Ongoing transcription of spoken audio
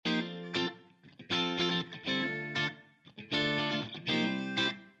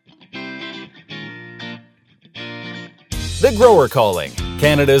The Grower Calling,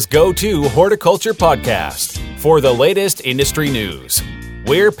 Canada's go-to horticulture podcast for the latest industry news.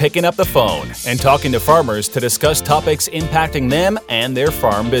 We're picking up the phone and talking to farmers to discuss topics impacting them and their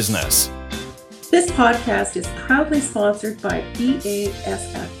farm business. This podcast is proudly sponsored by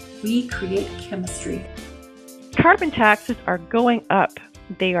BASF. We create chemistry. Carbon taxes are going up.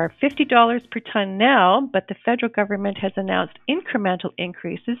 They are $50 per tonne now, but the federal government has announced incremental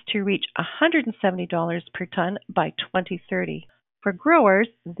increases to reach $170 per tonne by 2030. For growers,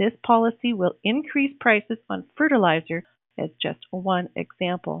 this policy will increase prices on fertilizer, as just one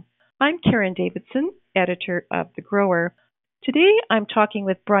example. I'm Karen Davidson, editor of The Grower. Today I'm talking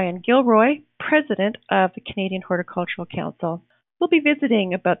with Brian Gilroy, president of the Canadian Horticultural Council. We'll be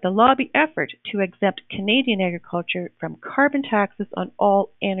visiting about the lobby effort to exempt Canadian agriculture from carbon taxes on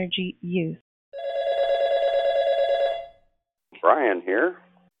all energy use. Brian here.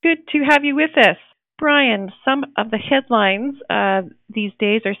 Good to have you with us. Brian, some of the headlines these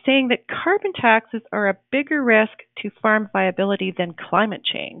days are saying that carbon taxes are a bigger risk to farm viability than climate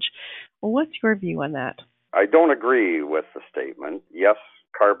change. What's your view on that? I don't agree with the statement. Yes,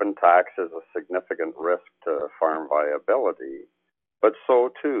 carbon tax is a significant risk to farm viability, but so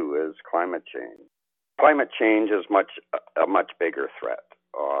too is climate change. Climate change is a much bigger threat.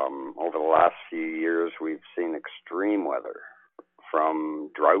 Over the last few years, we've seen extreme weather, from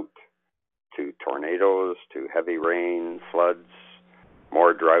drought to tornadoes to heavy rain, floods,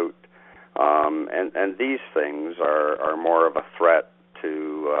 more drought, and these things are more of a threat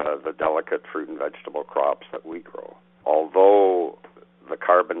to the delicate fruit and vegetable crops that we grow. Although the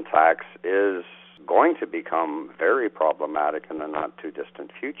carbon tax is going to become very problematic in the not-too-distant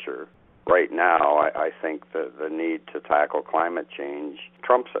future, right now I think the need to tackle climate change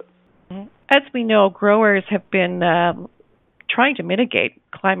trumps it. As we know, growers have been trying to mitigate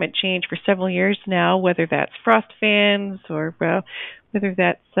climate change for several years now, whether that's frost fans or whether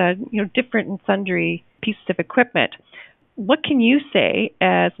that's different and sundry pieces of equipment. What can you say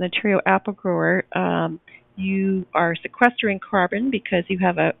as an Ontario apple grower? You are sequestering carbon because you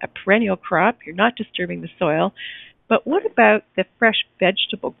have a perennial crop. You're not disturbing the soil. But what about the fresh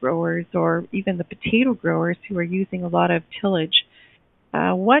vegetable growers or even the potato growers who are using a lot of tillage?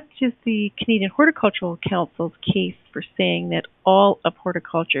 What is the Canadian Horticultural Council's case for saying that all of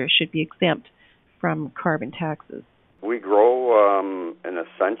horticulture should be exempt from carbon taxes? We grow an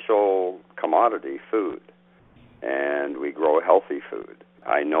essential commodity, food, and we grow healthy food.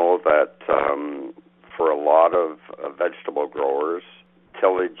 I know that for a lot of vegetable growers,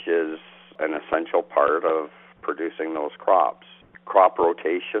 tillage is an essential part of producing those crops. Crop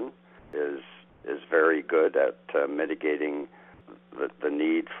rotation is very good at mitigating the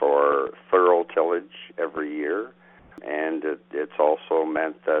need for thorough tillage every year, and it's also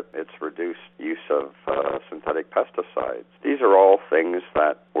meant that it's reduced use of synthetic pesticides. These are all things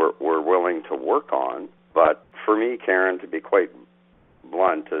that we're willing to work on, but for me, Karen, to be quite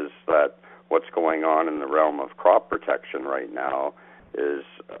blunt, is that what's going on in the realm of crop protection right now is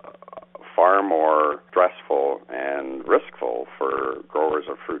far more stressful and riskful for growers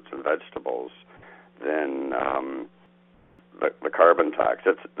of fruits and vegetables than the carbon tax.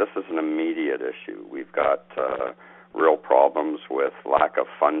 This is an immediate issue. We've got real problems with lack of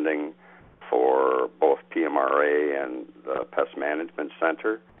funding for both PMRA and the Pest Management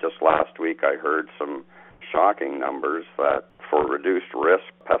Center. Just last week I heard some shocking numbers that for reduced risk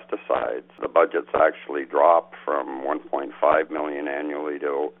pesticides, the budget's actually dropped from $1.5 million annually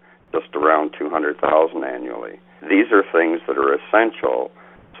to just around $200,000 annually. These are things that are essential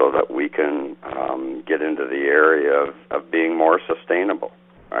so that we can get into the area of being more sustainable.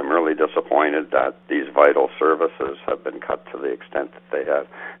 I'm really disappointed that these vital services have been cut to the extent that they have.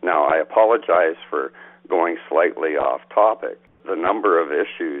 Now, I apologize for going slightly off topic. The number of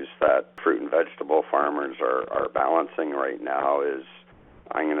issues that fruit and vegetable farmers are balancing right now is,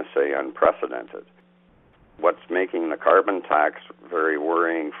 I'm going to say, unprecedented. What's making the carbon tax very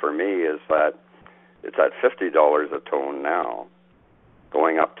worrying for me is that it's at $50 a tonne now,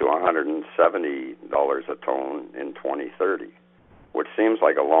 going up to $170 a tonne in 2030, which seems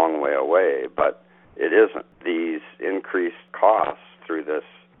like a long way away, but it isn't. These increased costs through this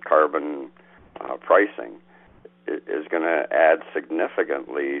carbon pricing is going to add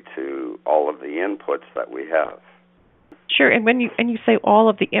significantly to all of the inputs that we have. Sure, and when you say all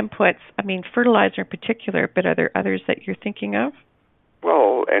of the inputs, I mean fertilizer in particular, but are there others that you're thinking of?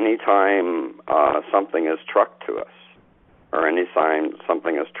 Well, anytime something is trucked to us, or anytime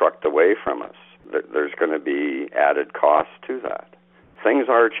something is trucked away from us, there's going to be added costs to that. Things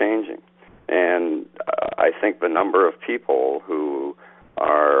are changing, and I think the number of people who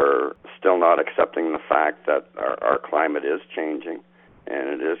are still not accepting the fact that our climate is changing and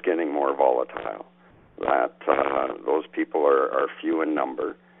it is getting more volatile, that those people are few in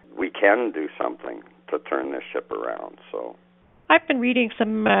number. We can do something to turn this ship around. So I've been reading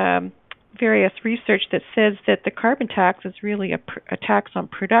some various research that says that the carbon tax is really a tax on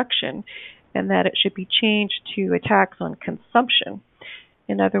production and that it should be changed to a tax on consumption.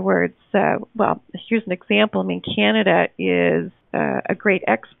 In other words, well, here's an example. I mean, Canada is a great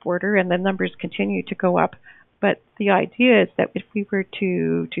exporter, and the numbers continue to go up. But the idea is that if we were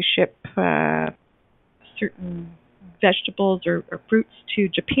to ship certain vegetables or fruits to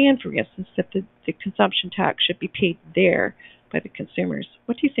Japan, for instance, that the consumption tax should be paid there by the consumers.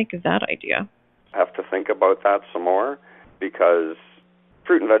 What do you think of that idea? I have to think about that some more, because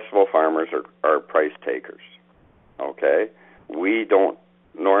fruit and vegetable farmers are price takers. Okay?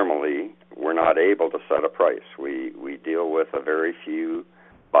 We're not able to set a price. We deal with a very few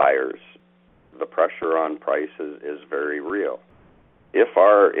buyers. The pressure on prices is very real. If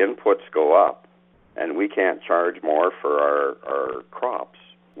our inputs go up and we can't charge more for our crops,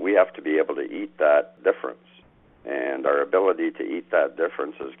 we have to be able to eat that difference. And our ability to eat that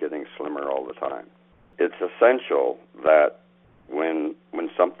difference is getting slimmer all the time. It's essential that when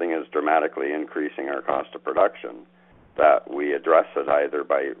something is dramatically increasing our cost of production, that we address it either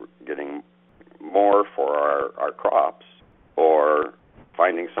by getting more for our crops or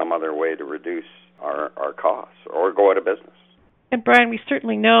finding some other way to reduce our costs or go out of business. And Brian, we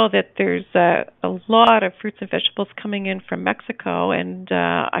certainly know that there's a lot of fruits and vegetables coming in from Mexico, and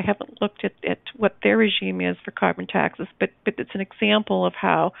I haven't looked at what their regime is for carbon taxes, but it's an example of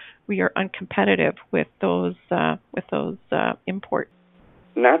how we are uncompetitive with those imports.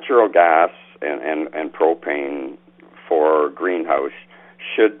 Natural gas and propane for greenhouse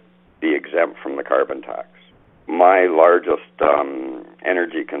should be exempt from the carbon tax. My largest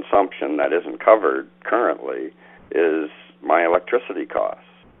energy consumption that isn't covered currently is my electricity costs.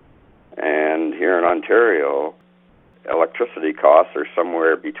 And here in Ontario, electricity costs are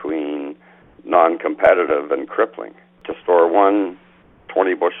somewhere between non-competitive and crippling. To store one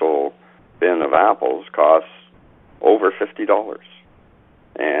 20-bushel bin of apples costs over $50.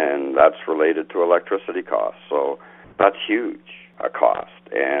 And that's related to electricity costs. So that's huge, a cost.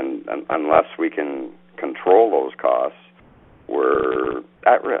 And unless we can control those costs, we're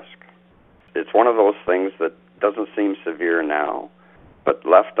at risk. It's one of those things that doesn't seem severe now, but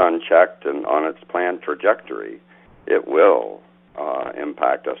left unchecked and on its planned trajectory, it will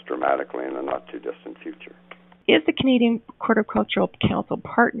impact us dramatically in the not-too-distant future. Is the Canadian Horticultural Council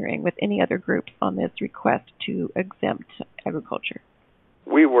partnering with any other groups on this request to exempt agriculture?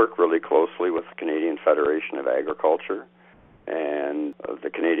 We work really closely with the Canadian Federation of Agriculture and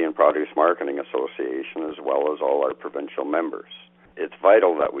the Canadian Produce Marketing Association, as well as all our provincial members. It's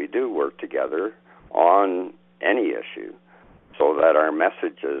vital that we do work together on any issue so that our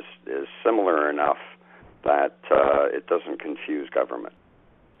message is similar enough that it doesn't confuse government.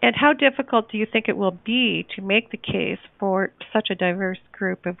 And how difficult do you think it will be to make the case for such a diverse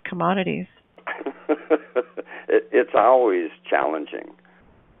group of commodities? It's always challenging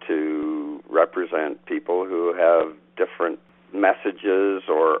to represent people who have different messages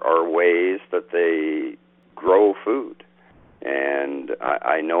or ways that they grow food. And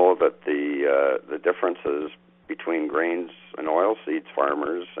I know that the differences between grains and oilseeds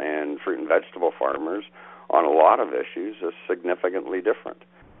farmers and fruit and vegetable farmers on a lot of issues is significantly different.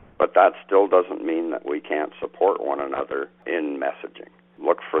 But that still doesn't mean that we can't support one another in messaging.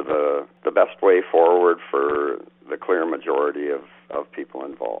 Look for the best way forward for the clear majority of people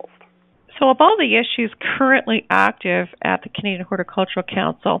involved. So of all the issues currently active at the Canadian Horticultural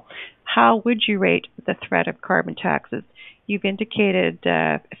Council, how would you rate the threat of carbon taxes? You've indicated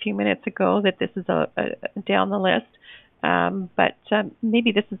a few minutes ago that this is down the list, but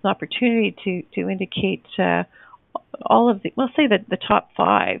maybe this is an opportunity to indicate all of the, say the top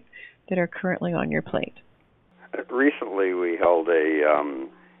 5 that are currently on your plate. Recently, we held a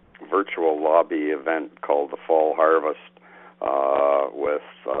virtual lobby event called the Fall Harvest with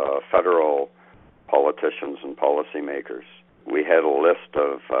federal politicians and policymakers. We had a list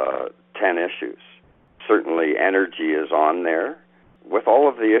of 10 issues. Certainly energy is on there, with all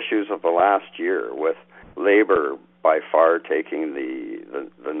of the issues of the last year, with labor by far taking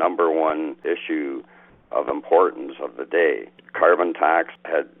the number one issue of importance of the day. Carbon tax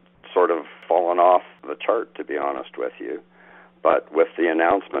had sort of fallen off the chart, to be honest with you. But with the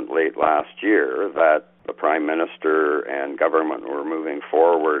announcement late last year that the Prime Minister and government were moving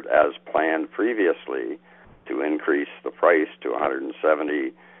forward as planned previously to increase the price to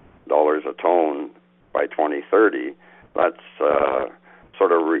 $170 a tonne by 2030, that's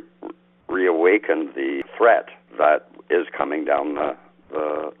sort of reawakened the threat that is coming down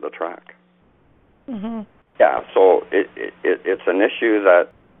the track. Mm-hmm. Yeah, so it's an issue that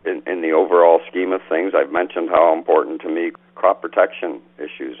in the overall scheme of things, I've mentioned how important to me crop protection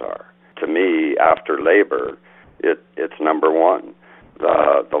issues are. To me, after labor, it's number one.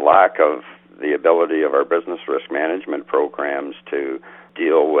 The lack of the ability of our business risk management programs to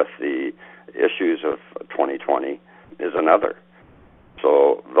deal with the issues of 2020 is another.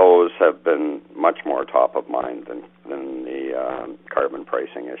 So those have been much more top of mind than the carbon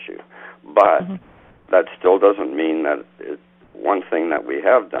pricing issue. But that still doesn't mean that one thing that we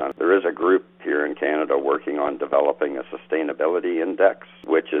have done, there is a group here in Canada working on developing a sustainability index,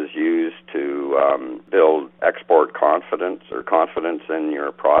 which is used to build export confidence or confidence in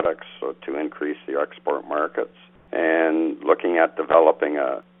your products, so to increase the export markets, and looking at developing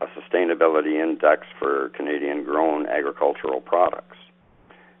a sustainability index for Canadian-grown agricultural products.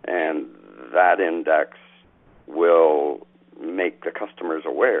 And that index will make the customers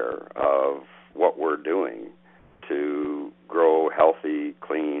aware of what we're doing to grow healthy,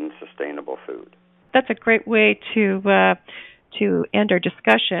 clean, sustainable food. That's a great way to end our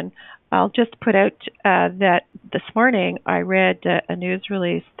discussion. I'll just put out that this morning I read a news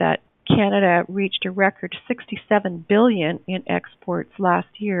release that Canada reached a record $67 billion in exports last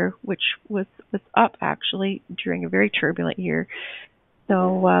year, which was up actually during a very turbulent year.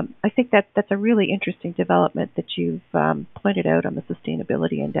 So I think that's a really interesting development that you've pointed out on the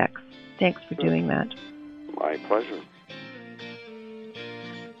Sustainability Index. Thanks for doing that. My pleasure.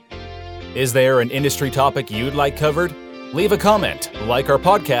 Is there an industry topic you'd like covered? Leave a comment, like our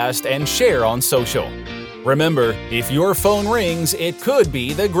podcast, and share on social. Remember, if your phone rings, it could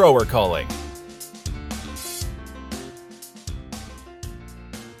be the grower calling.